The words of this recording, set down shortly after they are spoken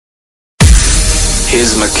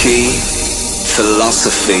Here's my key,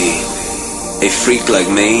 philosophy. A freak like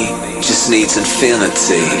me just needs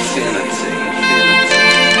infinity.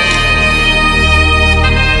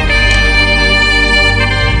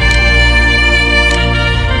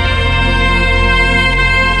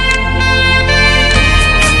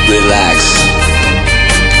 Relax,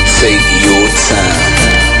 take your time.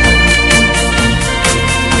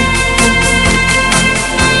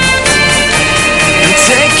 And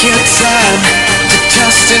take your time to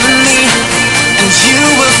trust in me, and you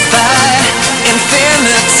will find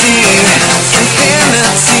infinity,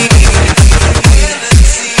 infinity.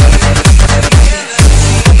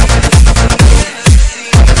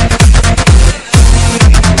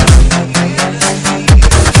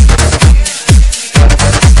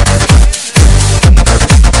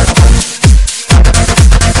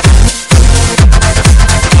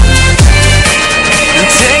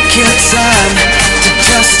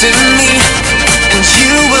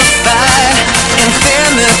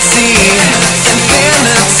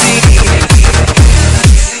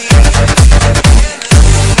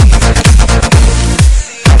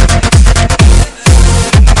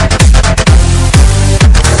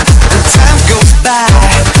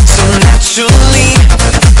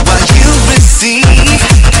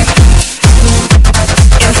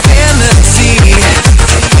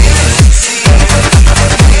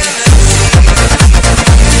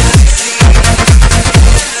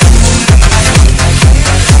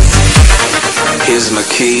 Here's my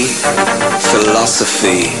key,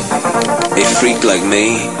 philosophy. A freak like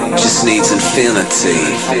me just needs infinity.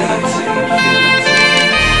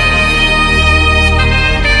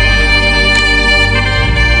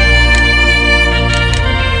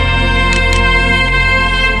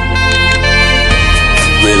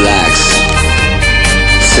 Relax,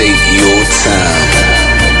 take your time.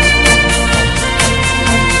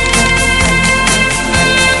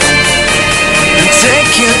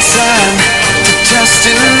 Take your time to trust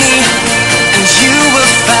in me, and you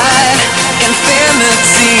will find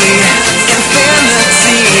infinity,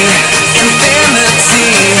 infinity, infinity,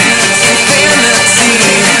 infinity,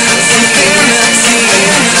 infinity,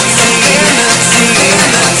 infinity,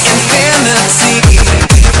 infinity.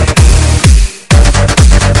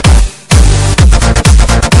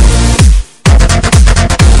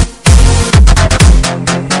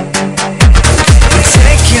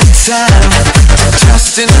 Take your time to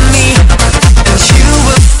trust in me.